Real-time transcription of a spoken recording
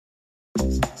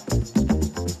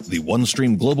the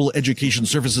OneStream Global Education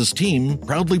Services team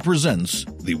proudly presents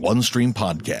the OneStream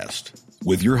Podcast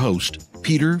with your host,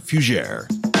 Peter Fugere.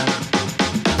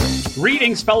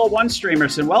 Greetings, fellow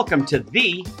OneStreamers, and welcome to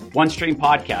the OneStream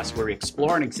Podcast, where we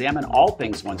explore and examine all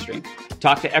things OneStream,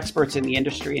 talk to experts in the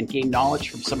industry, and gain knowledge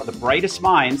from some of the brightest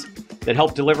minds that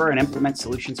help deliver and implement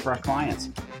solutions for our clients.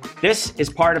 This is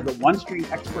part of the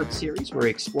OneStream Expert Series, where we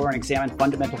explore and examine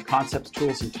fundamental concepts,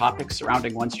 tools, and topics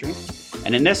surrounding OneStream.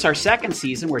 And in this, our second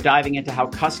season, we're diving into how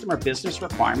customer business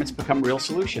requirements become real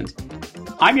solutions.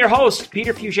 I'm your host,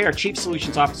 Peter Fugere, Chief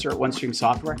Solutions Officer at OneStream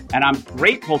Software, and I'm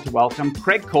grateful to welcome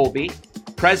Craig Colby,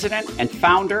 President and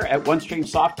Founder at OneStream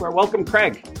Software. Welcome,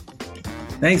 Craig.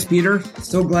 Thanks, Peter.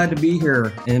 So glad to be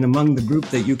here and among the group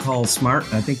that you call smart.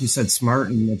 I think you said smart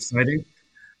and exciting.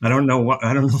 I don't know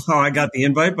how I got the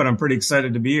invite, but I'm pretty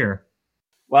excited to be here.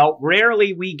 Well,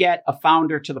 rarely we get a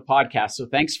founder to the podcast, so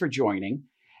thanks for joining.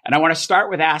 And I want to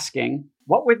start with asking,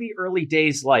 what were the early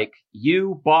days like?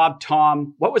 You, Bob,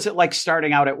 Tom, what was it like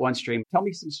starting out at OneStream? Tell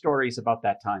me some stories about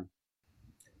that time.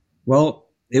 Well,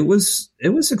 it was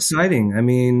exciting. I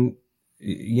mean,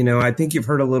 I think you've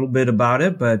heard a little bit about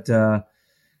it, but,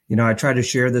 I try to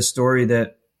share this story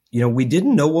that, we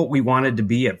didn't know what we wanted to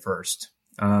be at first.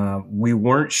 We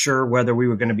weren't sure whether we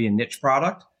were going to be a niche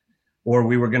product or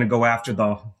we were going to go after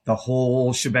the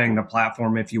whole shebang, the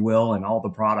platform, if you will, and all the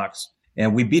products.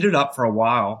 And we beat it up for a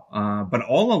while. But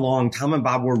all along, Tom and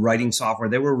Bob were writing software.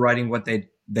 They were writing what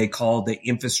they called the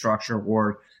infrastructure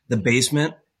or the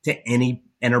basement to any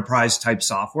enterprise type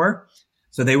software.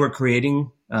 So they were creating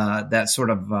that sort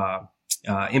of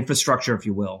infrastructure, if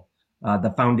you will,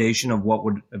 the foundation of what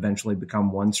would eventually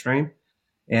become OneStream.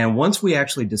 And once we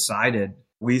actually decided,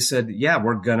 we said, yeah,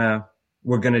 we're gonna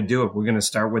do it. We're gonna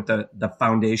start with the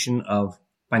foundation of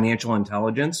financial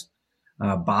intelligence.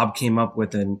 Bob came up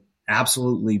with an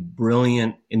absolutely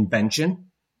brilliant invention,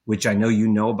 which I know you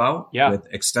know about, with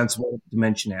extensible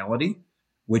dimensionality,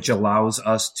 which allows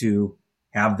us to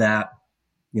have that,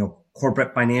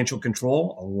 corporate financial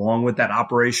control along with that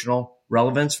operational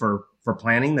relevance for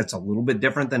planning. That's a little bit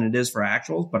different than it is for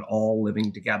actuals, but all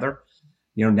living together.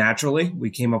 Naturally, we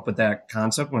came up with that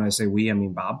concept. When I say we, I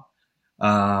mean Bob.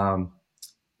 And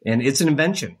it's an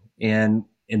invention. And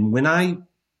when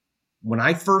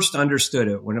I first understood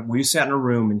it, when we sat in a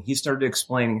room and he started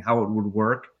explaining how it would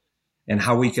work and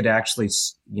how we could actually,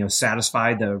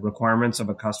 satisfy the requirements of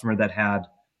a customer that had,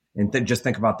 and just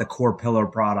think about the core pillar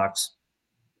products,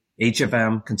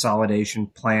 HFM, consolidation,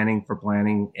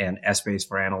 planning, and S-Base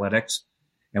for analytics.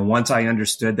 And once I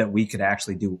understood that we could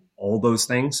actually do all those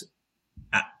things,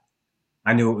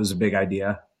 I knew it was a big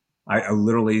idea. I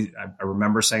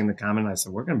remember saying the comment, I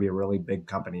said, we're going to be a really big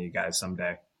company, you guys,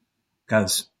 someday,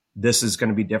 because this is going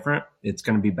to be different. It's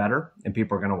going to be better and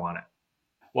people are going to want it.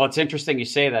 Well, it's interesting you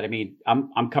say that. I mean,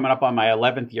 I'm coming up on my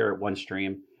 11th year at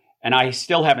OneStream and I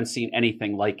still haven't seen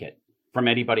anything like it from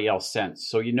anybody else since.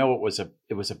 So,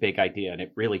 it was a big idea and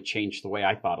it really changed the way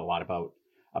I thought a lot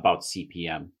about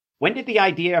CPM. When did the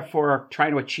idea for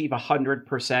trying to achieve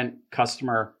 100%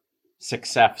 customer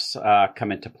success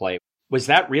come into play? Was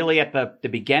that really at the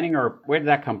beginning or where did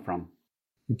that come from?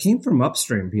 It came from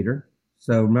upstream, Peter.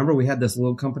 So remember, we had this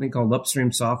little company called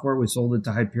OneStream Software. We sold it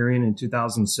to Hyperion in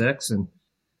 2006. And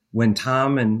when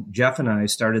Tom and Jeff and I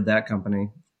started that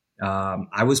company,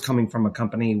 I was coming from a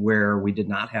company where we did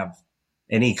not have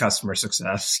any customer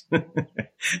success.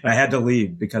 I had to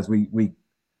leave because we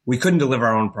couldn't deliver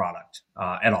our own product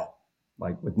at all.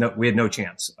 We had no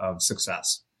chance of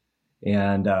success.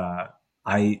 And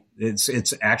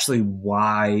it's actually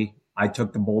why I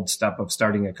took the bold step of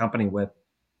starting a company with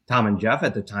Tom and Jeff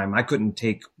at the time. I couldn't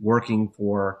take working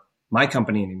for my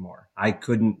company anymore. I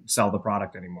couldn't sell the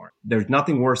product anymore. There's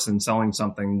nothing worse than selling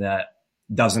something that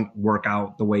doesn't work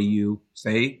out the way you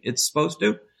say it's supposed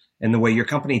to and the way your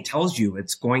company tells you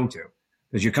it's going to.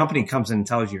 Because your company comes in and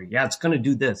tells you, yeah, it's going to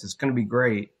do this. It's going to be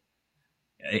great.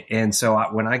 And so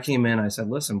when I came in, I said,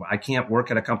 listen, I can't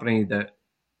work at a company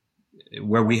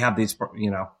where we have these,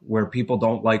 where people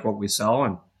don't like what we sell.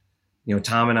 And,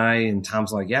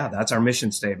 Tom's like, yeah, that's our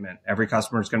mission statement. Every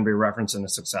customer is going to be a reference and a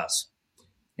success.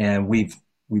 And we've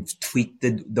tweaked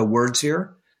the words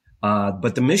here.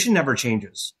 But the mission never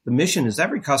changes. The mission is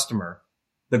every customer.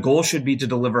 The goal should be to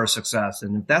deliver a success.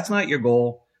 And if that's not your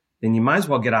goal, then you might as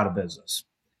well get out of business.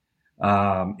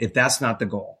 If that's not the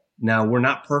goal. Now, we're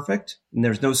not perfect and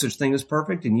there's no such thing as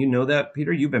perfect. And you know that,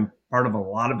 Peter, you've been part of a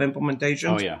lot of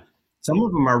implementations. Oh, yeah. Some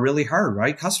of them are really hard,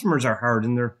 right? Customers are hard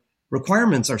and their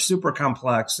requirements are super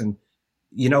complex. And,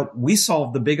 we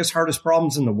solve the biggest, hardest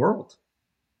problems in the world,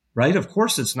 right? Of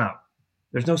course it's not.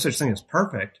 There's no such thing as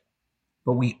perfect.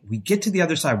 but we get to the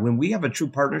other side. When we have a true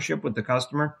partnership with the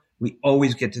customer, we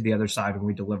always get to the other side when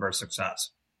we deliver success.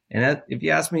 And if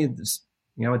you ask me this,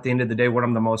 at the end of the day, what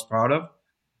I'm the most proud of,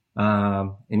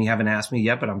 and you haven't asked me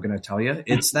yet, but I'm going to tell you,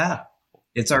 it's that.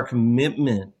 It's our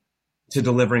commitment to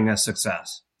delivering a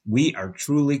success. We are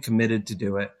truly committed to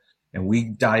do it. And we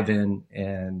dive in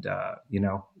and,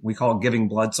 we call it giving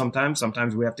blood sometimes.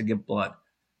 Sometimes we have to give blood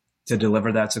to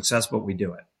deliver that success, but we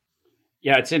do it.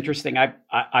 Yeah, it's interesting.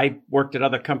 I worked at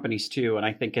other companies too, and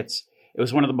I think it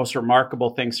was one of the most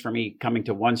remarkable things for me coming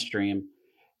to OneStream,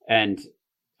 and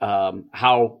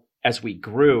how as we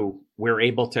grew, we're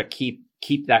able to keep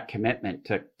that commitment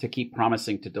to keep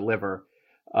promising to deliver.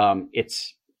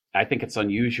 I think it's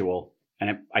unusual,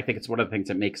 and I think it's one of the things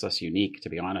that makes us unique, to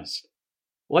be honest.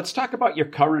 Let's talk about your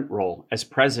current role as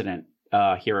president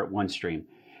here at OneStream.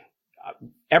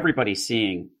 Everybody's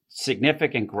seeing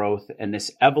significant growth and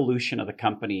this evolution of the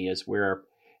company as we're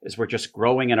just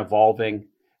growing and evolving.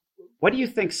 What do you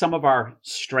think some of our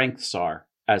strengths are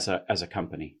as a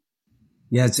company?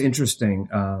 Yeah, it's interesting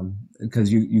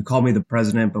because you call me the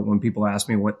president, but when people ask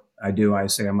me what I do, I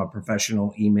say I'm a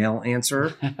professional email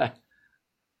answerer.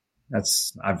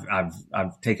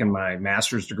 I've taken my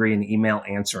master's degree in email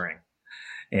answering,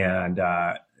 and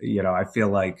I feel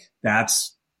like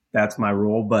that's my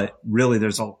role. But really,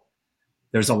 there's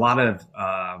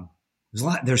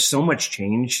so much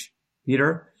change,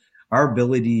 Peter. Our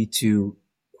ability to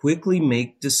quickly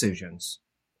make decisions,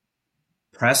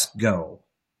 press go,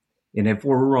 and if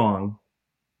we're wrong,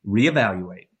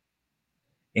 reevaluate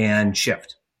and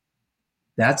shift.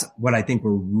 That's what I think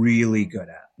we're really good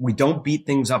at. We don't beat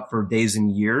things up for days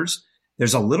and years.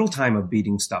 There's a little time of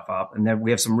beating stuff up, and then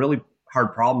we have some really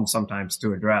hard problems sometimes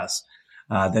to address.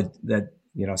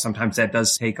 Sometimes that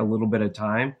does take a little bit of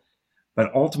time.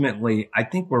 But ultimately, I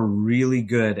think we're really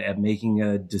good at making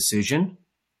a decision,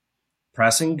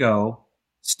 pressing go,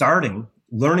 starting,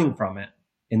 learning from it,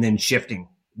 and then shifting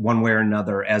one way or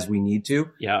another as we need to.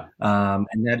 Yeah.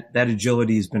 And that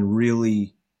agility has been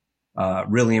really,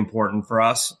 really important for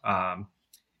us. Our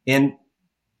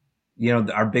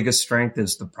biggest strength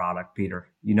is the product, Peter.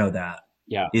 You know that.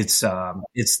 Yeah. It's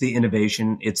the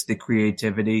innovation, it's the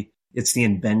creativity, it's the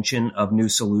invention of new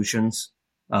solutions.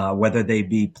 Whether they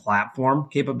be platform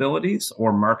capabilities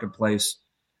or marketplace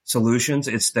solutions,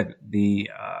 it's the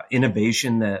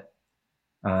innovation that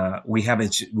we have.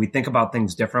 We think about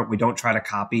things different. We don't try to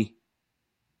copy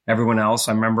everyone else.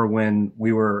 I remember when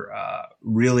we were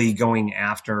really going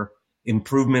after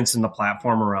improvements in the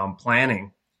platform around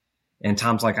planning, and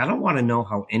Tom's like, I don't want to know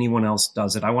how anyone else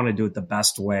does it. I want to do it the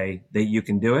best way that you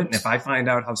can do it. And if I find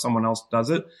out how someone else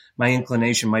does it, my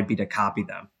inclination might be to copy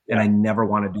them. Yeah. And I never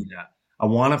want to do that. I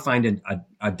want to find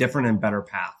a different and better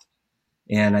path.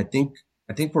 And I think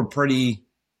we're pretty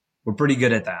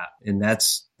good at that. And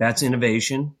that's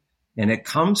innovation. And it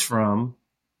comes from,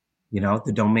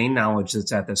 the domain knowledge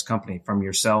that's at this company, from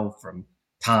yourself, from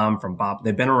Tom, from Bob.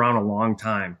 They've been around a long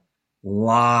time.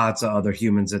 Lots of other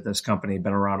humans at this company have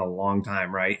been around a long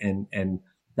time, right? And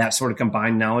that sort of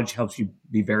combined knowledge helps you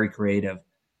be very creative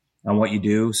on what you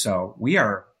do. So we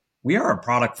are a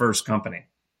product first company.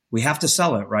 We have to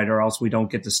sell it, right? Or else we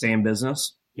don't get to stay in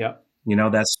business. Yep.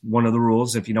 That's one of the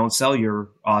rules. If you don't sell your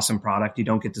awesome product, you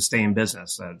don't get to stay in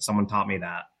business. Someone taught me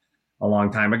that a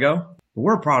long time ago. But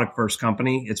we're a product first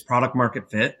company. It's product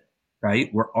market fit, right?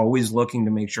 We're always looking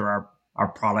to make sure our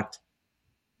product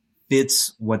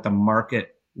fits what the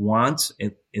market wants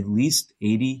at least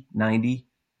 80, 90,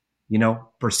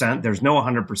 percent. There's no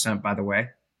 100%, by the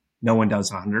way. No one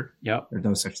does 100. Yep. There's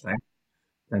no such thing.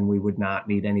 Then we would not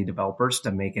need any developers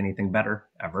to make anything better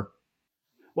ever.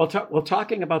 Well,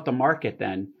 talking about the market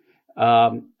then,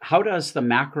 how does the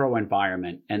macro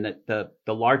environment and the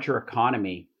larger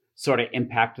economy sort of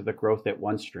impact the growth at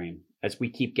OneStream as we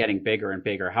keep getting bigger and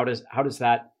bigger? How does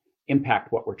that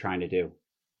impact what we're trying to do?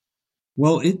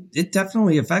 Well, it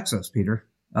definitely affects us, Peter.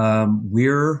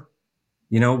 We're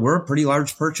a pretty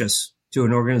large purchase to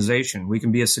an organization. We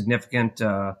can be a significant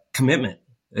commitment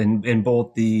in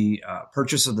both the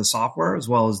purchase of the software as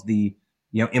well as the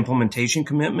implementation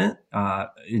commitment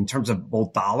in terms of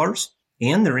both dollars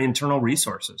and their internal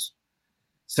resources.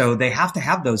 So they have to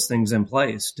have those things in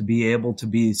place to be able to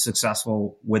be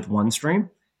successful with OneStream.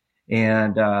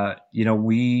 And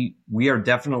we are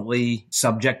definitely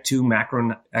subject to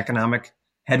macroeconomic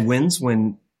headwinds.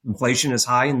 When inflation is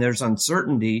high and there's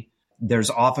uncertainty, there's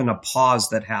often a pause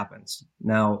that happens.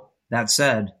 Now, that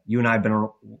said, you and I have been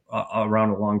around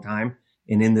a long time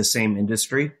and in the same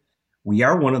industry. We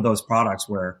are one of those products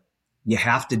where you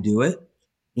have to do it.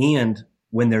 And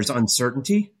when there's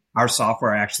uncertainty, our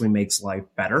software actually makes life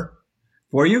better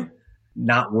for you.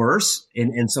 not worse.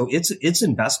 And so it's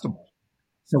investable.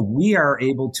 So we are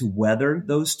able to weather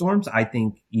those storms, I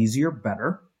think, easier,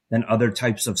 better than other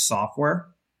types of software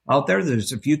out there.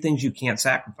 There's a few things you can't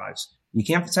sacrifice. You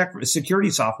can't sacrifice. Security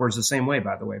software is the same way,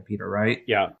 by the way, Peter, right?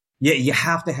 Yeah. Yeah. You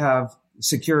have to have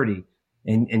security.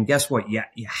 And guess what? You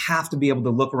have to be able to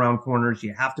look around corners.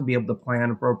 You have to be able to plan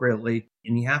appropriately,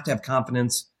 and you have to have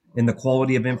confidence in the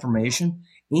quality of information.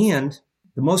 And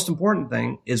the most important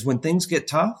thing is when things get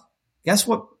tough, guess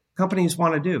what companies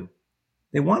want to do?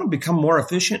 They want to become more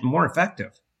efficient and more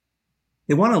effective.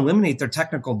 They want to eliminate their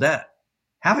technical debt.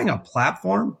 Having a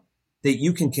platform that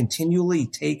you can continually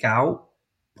take out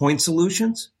point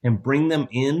solutions and bring them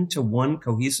into one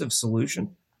cohesive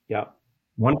solution. Yeah.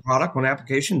 One product, one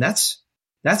application. That's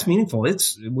meaningful.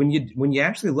 It's when you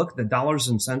actually look at the dollars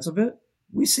and cents of it,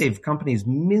 we save companies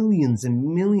millions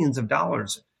and millions of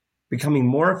dollars, becoming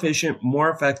more efficient, more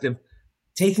effective,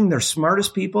 taking their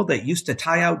smartest people that used to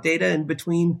tie out data in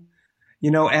between,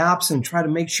 apps and try to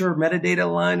make sure metadata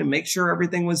aligned and make sure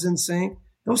everything was in sync.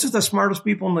 Those are the smartest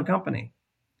people in the company.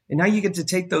 And now you get to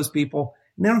take those people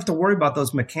and they don't have to worry about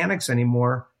those mechanics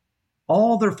anymore.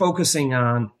 All they're focusing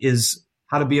on is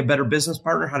how to be a better business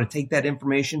partner, how to take that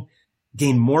information,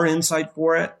 gain more insight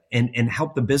for it, and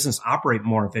help the business operate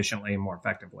more efficiently and more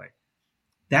effectively.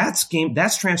 That's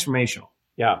transformational.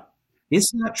 Yeah.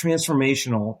 It's not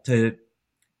transformational to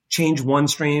change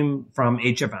OneStream from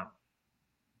HFM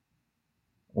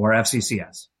or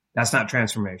FCCS. That's not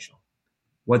transformational.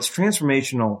 What's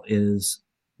transformational is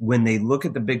when they look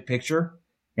at the big picture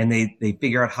and they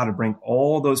figure out how to bring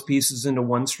all those pieces into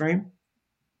OneStream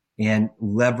and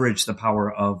leverage the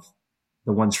power of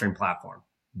the OneStream platform.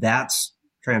 That's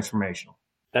transformational.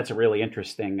 That's a really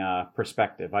interesting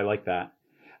perspective. I like that.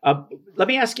 Let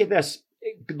me ask you this.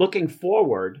 Looking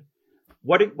forward,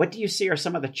 what do you see are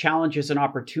some of the challenges and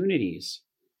opportunities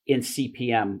in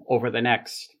CPM over the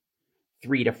next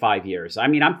 3 to 5 years? I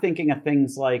mean, I'm thinking of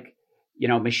things like,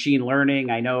 machine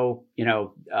learning. I know,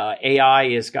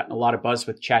 AI has gotten a lot of buzz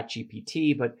with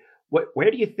ChatGPT, but where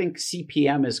do you think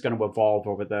CPM is going to evolve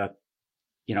over the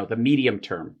medium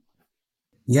term?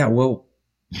 Yeah, well,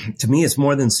 to me, it's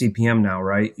more than CPM now,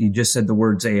 right? You just said the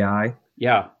words AI.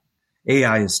 Yeah.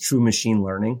 AI is true machine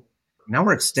learning. Now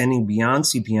we're extending beyond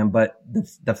CPM, but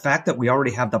the fact that we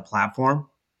already have the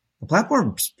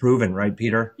platform's proven, right,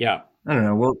 Peter? Yeah. I don't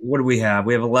know. What do we have?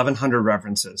 We have 1,100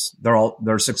 references.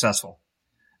 They're successful.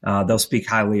 They'll speak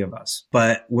highly of us.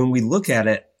 But when we look at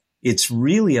it, it's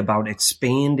really about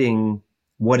expanding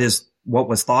what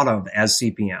was thought of as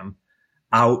CPM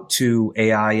out to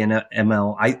AI and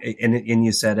ML. And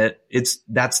you said it.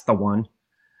 That's the one,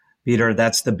 Peter.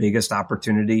 That's the biggest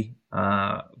opportunity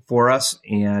for us,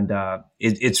 and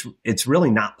it's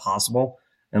really not possible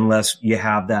unless you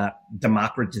have that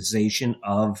democratization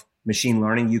of machine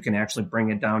learning. You can actually bring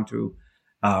it down to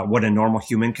what a normal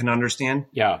human can understand.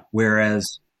 Yeah.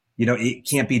 Whereas it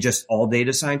can't be just all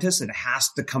data scientists. It has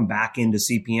to come back into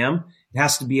CPM. It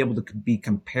has to be able to be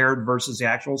compared versus the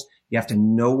actuals. You have to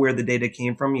know where the data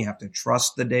came from. You have to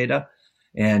trust the data.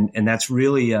 And that's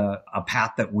really a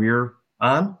path that we're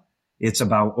on. It's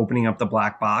about opening up the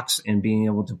black box and being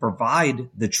able to provide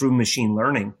the true machine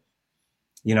learning,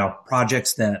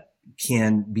 projects that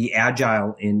can be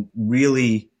agile and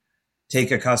really take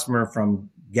a customer from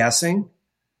guessing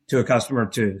to a customer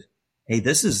to, hey,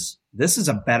 this is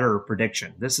a better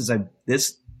prediction. This is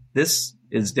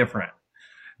different.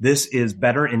 This is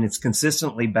better, and it's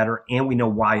consistently better, and we know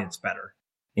why it's better.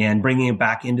 And bringing it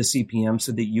back into CPM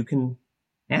so that you can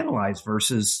analyze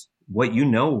versus what you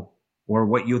know or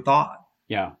what you thought.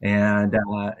 Yeah. And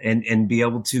be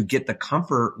able to get the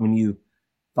comfort when you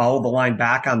follow the line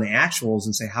back on the actuals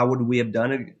and say, how would we have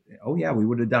done it? Oh yeah, we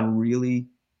would have done really,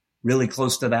 really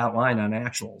close to that line on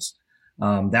actuals.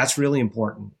 That's really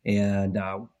important. And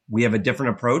we have a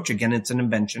different approach. Again, it's an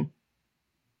invention.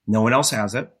 No one else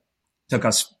has it. Took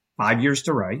us 5 years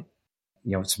to write.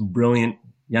 Some brilliant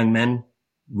young men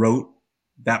wrote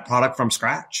that product from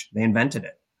scratch. They invented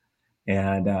it.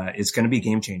 And it's going to be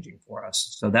game changing for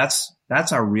us. So that's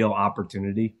our real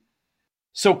opportunity.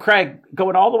 So Craig,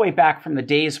 going all the way back from the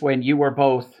days when you were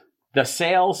both the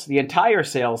sales, the entire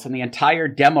sales and the entire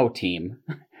demo team,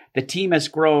 the team has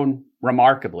grown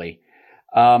remarkably.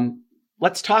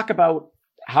 Let's talk about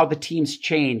how the team's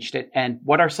changed and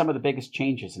what are some of the biggest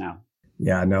changes now?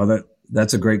 Yeah, no,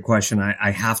 that's a great question.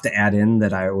 I have to add in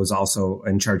that I was also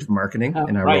in charge of marketing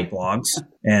and I wrote blogs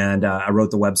and I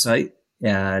wrote the website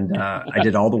and I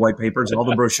did all the white papers, all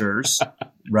the brochures,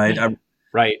 right?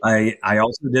 I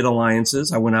also did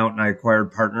alliances. I went out and I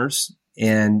acquired partners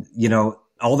and,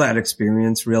 all that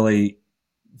experience really,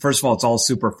 first of all, it's all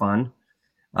super fun.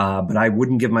 But I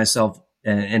wouldn't give myself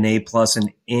an A plus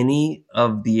in any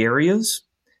of the areas,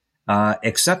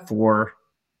 except for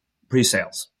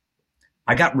pre-sales.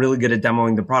 I got really good at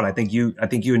demoing the product. I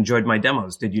think you enjoyed my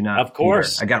demos. Did you not? Of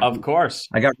course. Peter? Of course.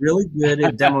 I got really good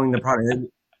at demoing the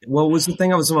product. Well, it was the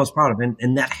thing I was the most proud of.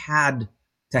 And that had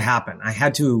to happen. I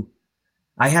had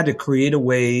to create a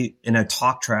way in a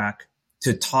talk track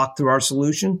to talk through our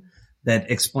solution that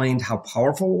explained how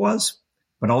powerful it was,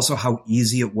 but also how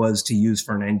easy it was to use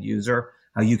for an end user,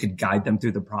 how you could guide them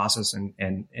through the process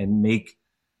and make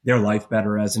their life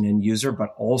better as an end user,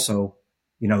 but also,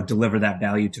 deliver that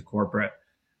value to corporate.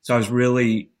 So I was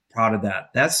really proud of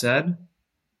that. That said,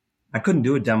 I couldn't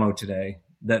do a demo today.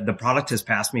 The product has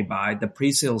passed me by. The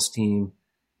pre-sales team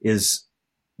is,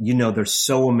 they're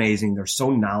so amazing. They're so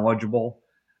knowledgeable.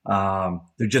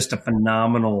 They're just a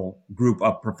phenomenal group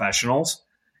of professionals,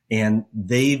 and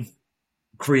they've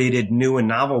created new and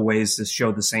novel ways to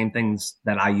show the same things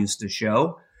that I used to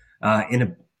show, in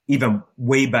an even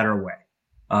way better way,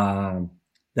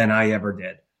 than I ever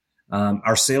did.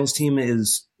 Our sales team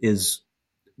is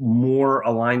more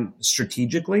aligned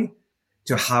strategically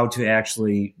to how to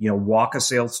actually, walk a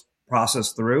sales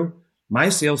process through. My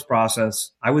sales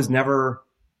process, I was never,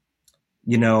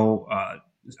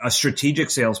 a strategic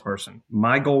salesperson.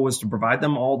 My goal was to provide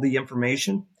them all the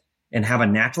information and have a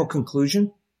natural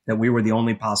conclusion that we were the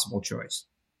only possible choice.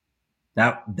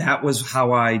 That was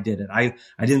how I did it. I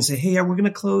didn't say, hey, we're going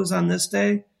to close on this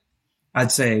day.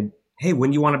 I'd say, hey,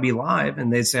 when do you want to be live?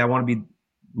 And they'd say, I want to be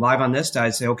live on this day.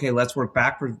 I'd say, okay, let's work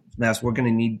back from this. We're going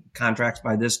to need contracts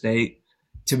by this date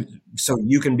so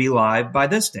you can be live by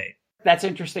this date. That's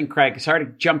interesting, Craig. Sorry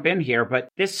to jump in here, but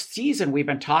this season we've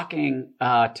been talking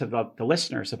to the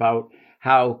listeners about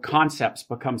how concepts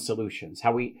become solutions,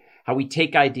 how we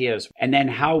take ideas and then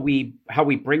how we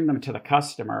bring them to the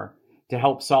customer to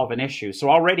help solve an issue. So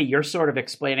already you're sort of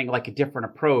explaining like a different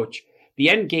approach. The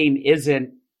end game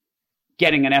isn't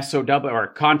getting an SOW or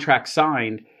a contract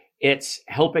signed. It's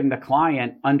helping the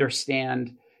client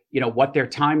understand, what their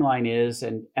timeline is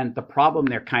and the problem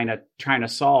they're kind of trying to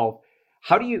solve.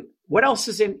 What else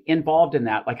is involved in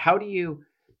that? Like,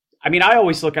 I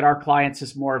always look at our clients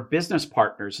as more business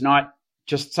partners, not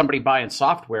just somebody buying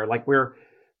software. Like we're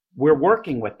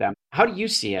working with them. How do you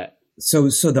see it? So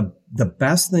the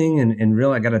best thing, and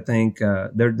really, I got to thank,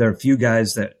 there are a few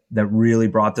guys that really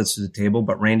brought this to the table,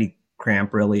 but Randy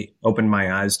Cramp really opened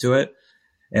my eyes to it.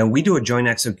 And we do a joint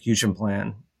execution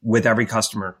plan with every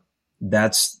customer.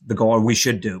 That's the goal. Or we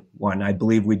should do one. I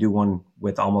believe we do one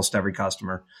with almost every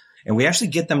customer. And we actually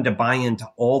get them to buy into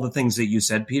all the things that you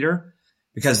said, Peter,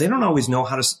 because they don't always know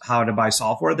how to buy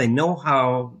software. They know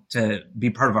how to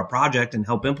be part of a project and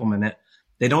help implement it.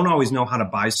 They don't always know how to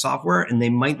buy software, and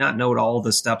they might not know all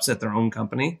the steps at their own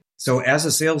company. So as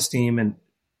a sales team, and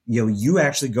you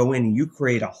actually go in and you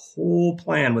create a whole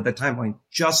plan with a timeline,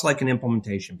 just like an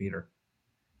implementation, Peter.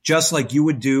 Just like you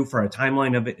would do for a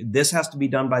timeline of it. This has to be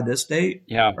done by this date,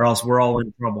 or else we're all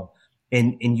in trouble.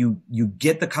 And you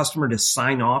get the customer to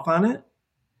sign off on it.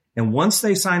 And once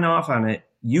they sign off on it,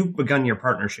 you've begun your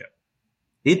partnership.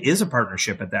 It is a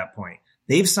partnership at that point.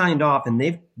 They've signed off and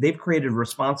they've created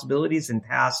responsibilities and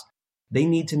tasks. They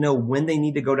need to know when they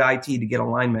need to go to IT to get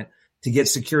alignment, to get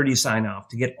security sign off,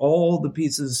 to get all the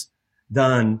pieces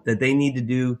done that they need to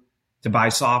do to buy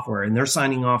software. And they're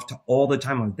signing off to all the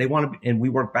timelines. They want to, and we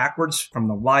work backwards from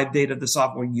the live date of the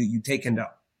software. You take into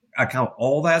account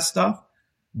all that stuff,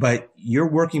 but you're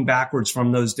working backwards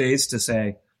from those days to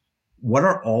say, what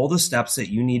are all the steps that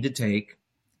you need to take?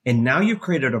 And now you've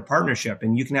created a partnership,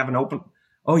 and you can have an open,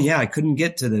 oh yeah, I couldn't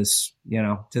get to this,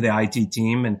 to the IT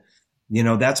team. And,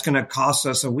 that's going to cost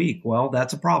us a week. Well,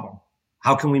 that's a problem.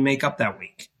 How can we make up that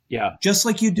week? Yeah. Just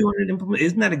like you do in an implement.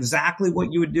 Isn't that exactly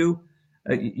what you would do?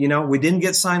 We didn't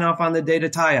get sign off on the data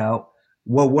tie out.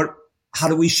 Well, how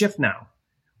do we shift now?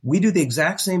 We do the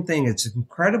exact same thing. It's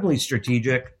incredibly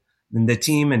strategic. And the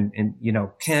team and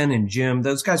Ken and Jim,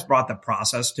 those guys brought the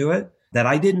process to it that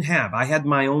I didn't have. I had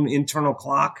my own internal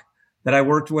clock that I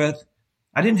worked with.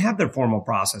 I didn't have their formal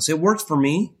process. It worked for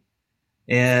me,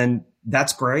 and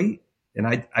that's great. And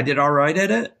I did all right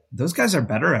at it. Those guys are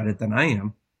better at it than I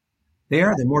am.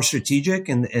 They're more strategic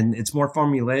and it's more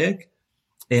formulaic,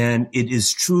 and it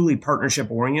is truly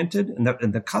partnership oriented.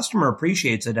 And the customer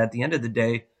appreciates it at the end of the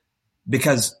day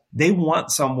because they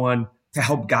want someone to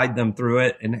help guide them through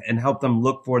it and help them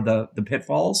look for the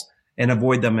pitfalls and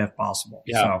avoid them if possible.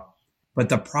 Yeah. So, but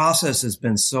the process has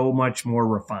been so much more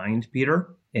refined,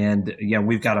 Peter. And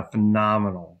we've got a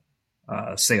phenomenal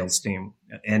sales team,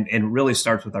 and it really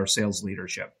starts with our sales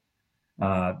leadership.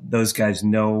 Those guys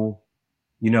know,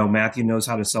 Matthew knows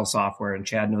how to sell software, and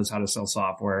Chad knows how to sell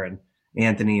software,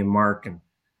 Anthony and Mark and,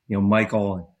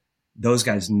 Michael, and those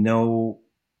guys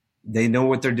they know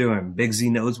what they're doing. Big Z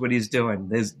knows what he's doing.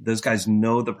 Those guys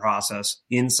know the process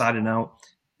inside and out.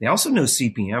 They also know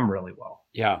CPM really well.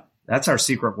 Yeah. That's our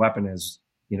secret weapon is,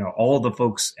 all the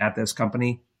folks at this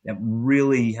company that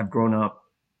really have grown up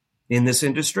in this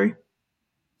industry,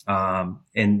 and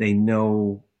they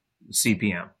know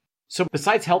CPM. So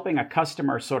besides helping a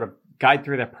customer sort of guide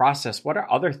through that process, what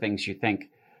are other things you think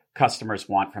customers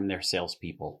want from their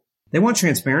salespeople? They want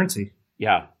transparency.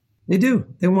 Yeah. They do.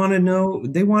 They want to know,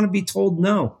 they want to be told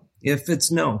no, if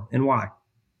it's no, and why.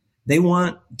 They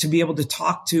want to be able to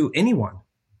talk to anyone.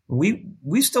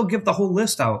 We still give the whole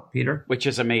list out, Peter. Which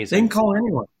is amazing. They can call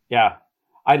anyone. Yeah.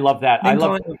 I love that. I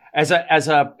love as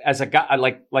a guy,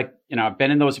 I've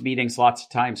been in those meetings lots of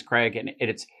times, Craig, and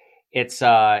it's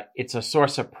a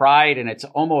source of pride, and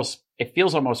it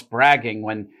feels almost bragging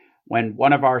when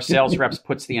one of our sales reps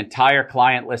puts the entire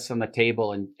client list on the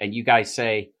table and you guys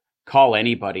say, call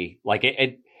anybody. Like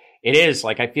it is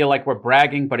like, I feel like we're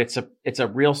bragging, but it's a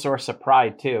real source of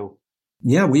pride too.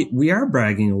 Yeah, we are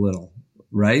bragging a little,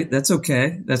 right? That's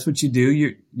okay. That's what you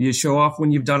do. You show off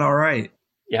when you've done all right.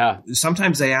 Yeah.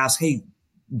 Sometimes they ask, hey,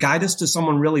 guide us to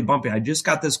someone really bumpy. I just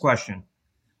got this question.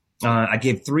 I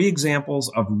gave 3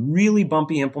 examples of really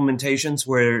bumpy implementations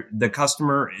where the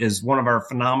customer is one of our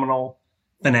phenomenal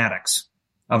fanatics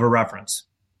of a reference,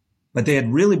 but they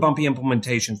had really bumpy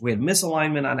implementations. We had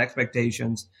misalignment on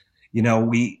expectations.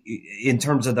 In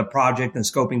terms of the project and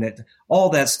scoping, that all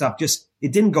that stuff,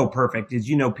 it didn't go perfect. As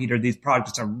you know, Peter, these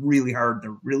projects are really hard.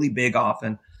 They're really big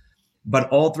often, but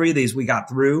all 3 of these we got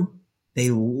through. They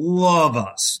love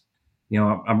us.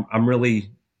 I'm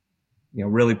really,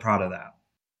 really proud of that.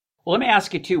 Well, let me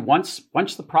ask you too, once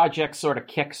the project sort of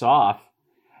kicks off,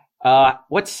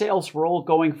 what's sales role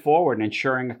going forward in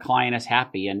ensuring a client is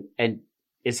happy? And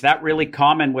is that really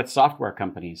common with software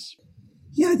companies?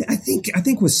 Yeah, I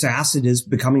think with SaaS, it is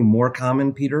becoming more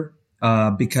common, Peter,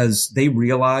 because they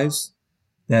realize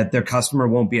that their customer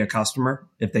won't be a customer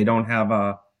if they don't have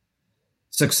a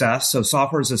success. So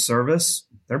software as a service,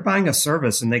 they're buying a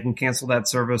service and they can cancel that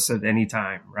service at any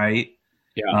time, right?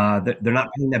 Yeah. They're not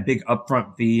paying that big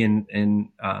upfront fee and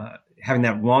having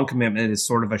that long commitment is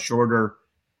sort of a shorter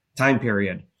time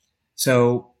period.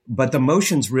 So, but the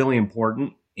motion's really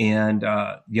important. And,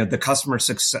 the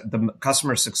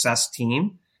customer success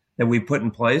team that we put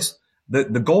in place, the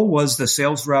goal was the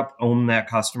sales rep owned that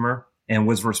customer and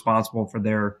was responsible for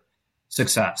their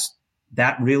success.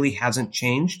 That really hasn't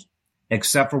changed,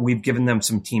 except for we've given them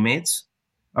some teammates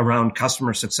around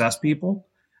customer success people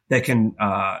that can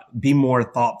be more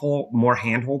thoughtful, more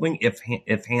hand-holding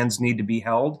if hands need to be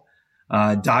held,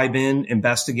 dive in,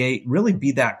 investigate, really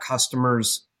be that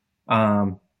customer's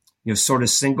sort of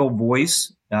single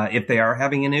voice if they are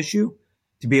having an issue,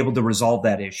 to be able to resolve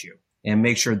that issue and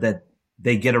make sure that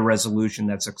they get a resolution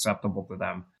that's acceptable to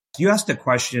them. You asked a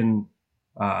question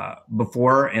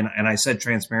before, and I said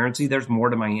transparency. There's more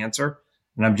to my answer,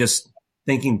 and I'm just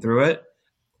thinking through it.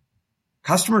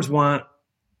 Customers want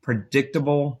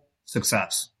predictable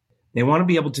success. They want to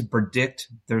be able to predict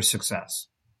their success.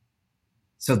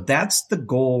 So that's the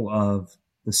goal of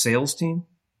the sales team,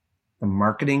 the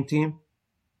marketing team,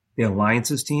 the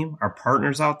alliances team, our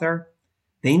partners out there.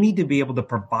 They need to be able to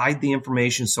provide the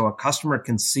information so a customer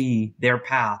can see their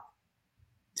path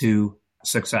to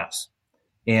success.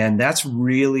 And that's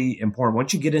really important.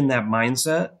 Once you get in that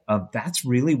mindset of that's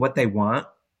really what they want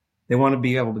to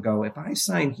be able to go, if I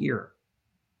sign here,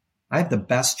 I have the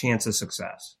best chance of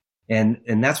success. And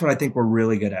that's what I think we're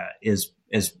really good at is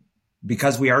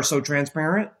because we are so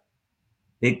transparent,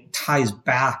 it ties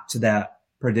back to that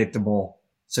predictable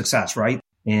success, right?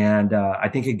 And I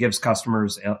think it gives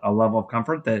customers a level of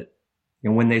comfort that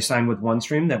when they sign with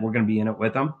OneStream, that we're going to be in it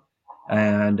with them,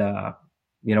 and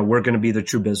we're going to be the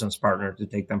true business partner to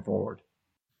take them forward.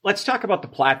 Let's talk about the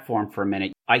platform for a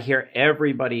minute. I hear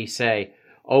everybody say,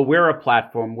 "Oh, we're a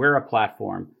platform. We're a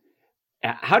platform."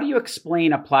 How do you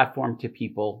explain a platform to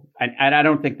people? And I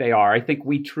don't think they are. I think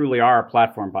we truly are a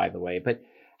platform, by the way. But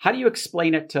how do you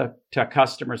explain it to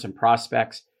customers and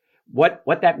prospects? What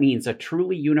that means, a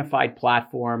truly unified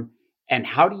platform, and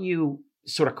how do you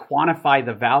sort of quantify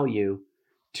the value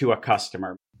to a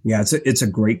customer? Yeah, it's a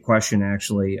great question,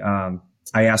 actually.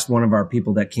 I asked one of our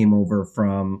people that came over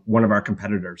from one of our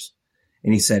competitors,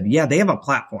 and he said, yeah, they have a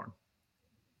platform.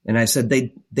 And I said,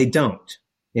 they don't.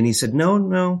 And he said,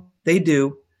 no, they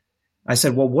do. I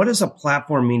said, well, what does a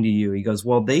platform mean to you? He goes,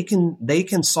 well, they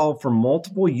can solve for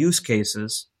multiple use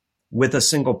cases with a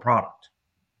single product.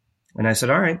 And I said,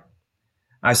 all right.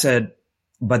 I said,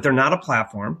 but they're not a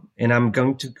platform, and I'm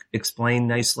going to explain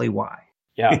nicely why.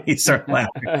 Yeah. He started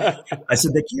laughing. I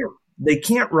said, they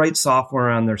can't write software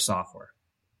on their software.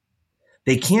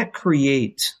 They can't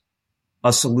create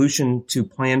a solution to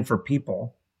plan for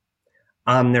people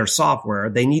on their software.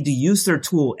 They need to use their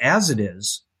tool as it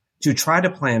is to try to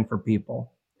plan for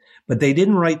people, but they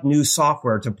didn't write new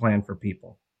software to plan for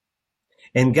people.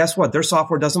 And guess what? Their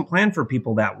software doesn't plan for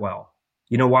people that well.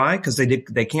 You know why? Because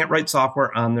they can't write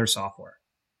software on their software.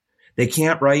 They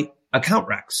can't write account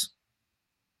recs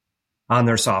on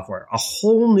their software. A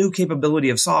whole new capability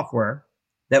of software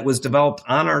that was developed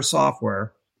on our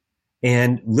software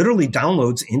and literally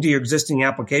downloads into your existing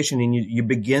application, and you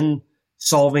begin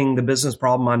solving the business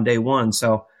problem on day one.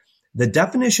 So the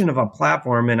definition of a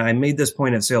platform, and I made this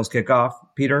point at Sales Kickoff,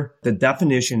 Peter, the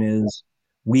definition is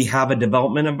we have a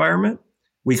development environment.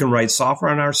 We can write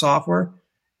software on our software.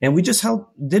 And we just hold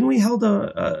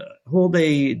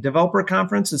a developer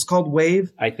conference. It's called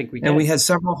Wave. I think we did. And we had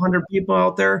several hundred people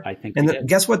out there. I think and we did.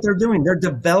 Guess what they're doing? They're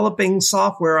developing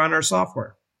software on our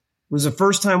software. It was the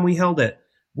first time we held it.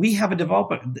 We have a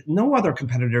developer. No other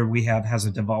competitor we have has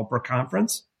a developer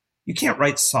conference. You can't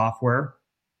write software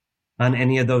on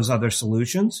any of those other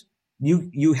solutions.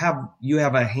 You have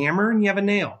a hammer and you have a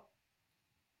nail,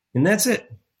 and that's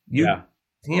it. You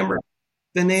hammer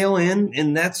the nail in,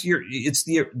 and it's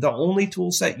the only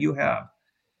tool set you have.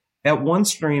 At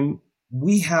OneStream,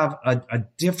 we have a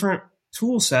different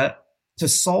tool set to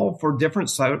solve for different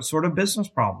sort of business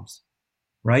problems,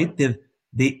 right?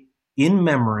 The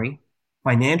in-memory,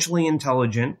 financially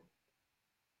intelligent,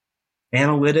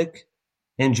 analytic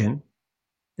engine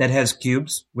that has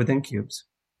cubes within cubes,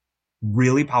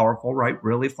 really powerful, right?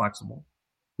 Really flexible.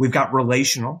 We've got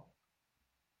relational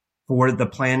for the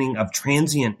planning of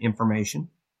transient information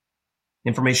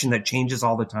that changes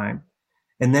all the time.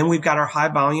 And then we've got our high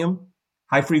volume,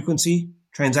 high frequency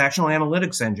transactional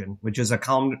analytics engine, which is a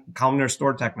columnar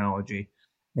store technology.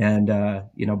 And,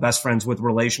 best friends with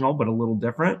relational, but a little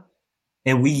different.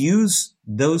 And we use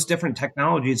those different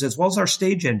technologies as well as our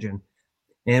stage engine.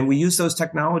 And we use those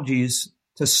technologies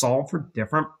to solve for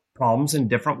different problems in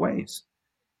different ways.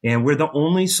 And we're the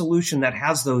only solution that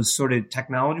has those sort of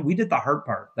technology. We did the hard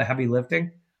part, the heavy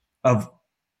lifting of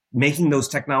making those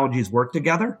technologies work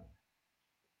together,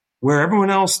 where everyone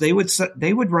else, they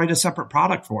would write a separate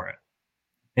product for it.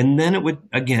 And then it would,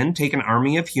 again, take an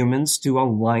army of humans to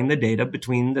align the data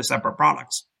between the separate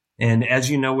products. And as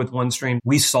you know, with OneStream,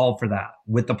 we solve for that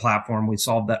with the platform. We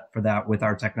solve for that with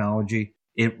our technology.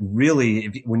 It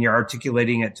really, when you're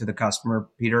articulating it to the customer,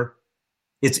 Peter,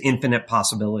 it's infinite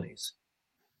possibilities.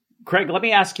 Craig, let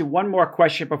me ask you one more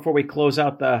question before we close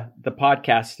out the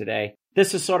podcast today.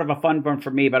 This is sort of a fun one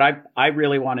for me, but I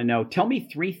really want to know. Tell me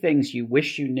 3 things you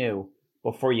wish you knew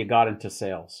before you got into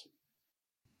sales.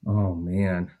 Oh,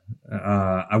 man.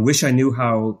 I wish I knew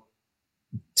how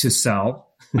to sell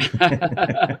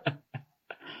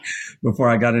before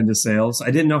I got into sales. I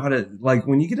didn't know how to,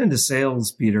 when you get into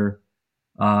sales, Peter,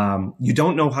 you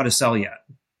don't know how to sell yet.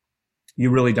 You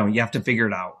really don't. You have to figure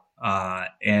it out.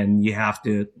 And you have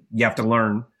to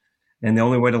learn. And the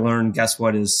only way to learn, guess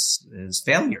what, is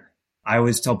failure. I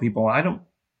always tell people, I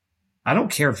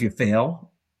don't care if you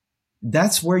fail.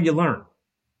 That's where you learn.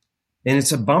 And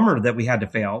it's a bummer that we had to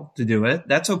fail to do it.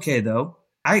 That's okay though.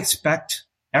 I expect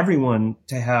everyone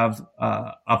to have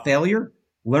a failure,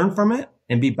 learn from it,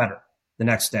 and be better the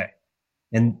next day.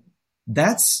 And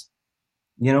that's,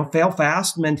 fail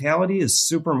fast mentality is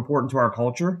super important to our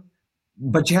culture,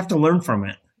 but you have to learn from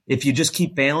it. If you just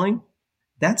keep failing,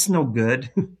 that's no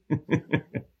good.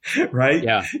 Right?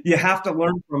 Yeah. You have to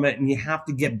learn from it and you have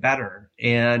to get better.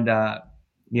 And,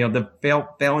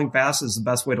 failing fast is the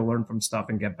best way to learn from stuff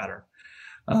and get better.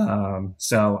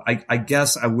 So I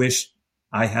guess I wish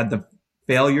I had the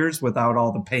failures without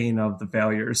all the pain of the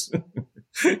failures,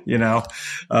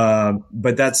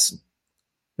 but that's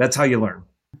how you learn.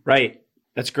 Right.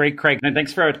 That's great, Craig. And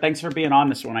thanks for being on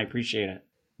this one. I appreciate it.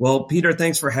 Well, Peter,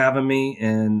 thanks for having me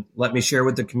and let me share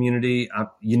with the community.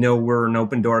 We're an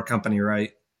open door company,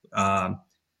 right?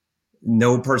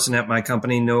 No person at my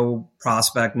company, no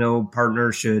prospect, no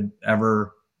partner should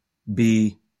ever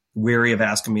be weary of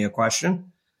asking me a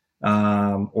question,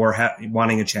 or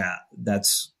wanting a chat.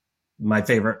 That's my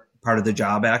favorite part of the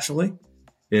job, actually,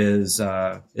 is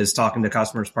talking to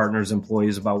customers, partners,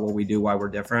 employees about what we do, why we're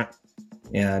different,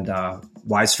 and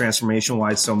why it's transformation,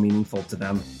 why it's so meaningful to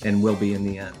them and will be in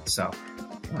the end. So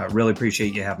I really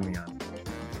appreciate you having me on.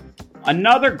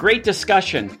 Another great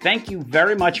discussion. Thank you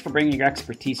very much for bringing your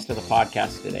expertise to the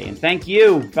podcast today. And thank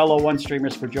you, fellow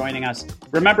OneStreamers, for joining us.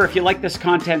 Remember, if you like this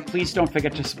content, please don't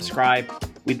forget to subscribe.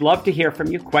 We'd love to hear from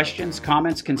you. Questions,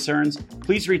 comments, concerns,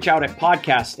 please reach out at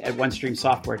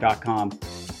podcast@onestreamsoftware.com.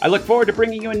 I look forward to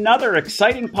bringing you another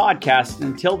exciting podcast.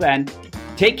 And until then,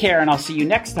 take care, and I'll see you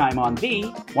next time on the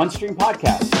OneStream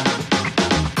Podcast.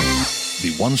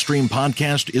 The OneStream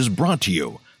Podcast is brought to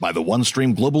you by the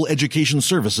OneStream Global Education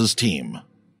Services team.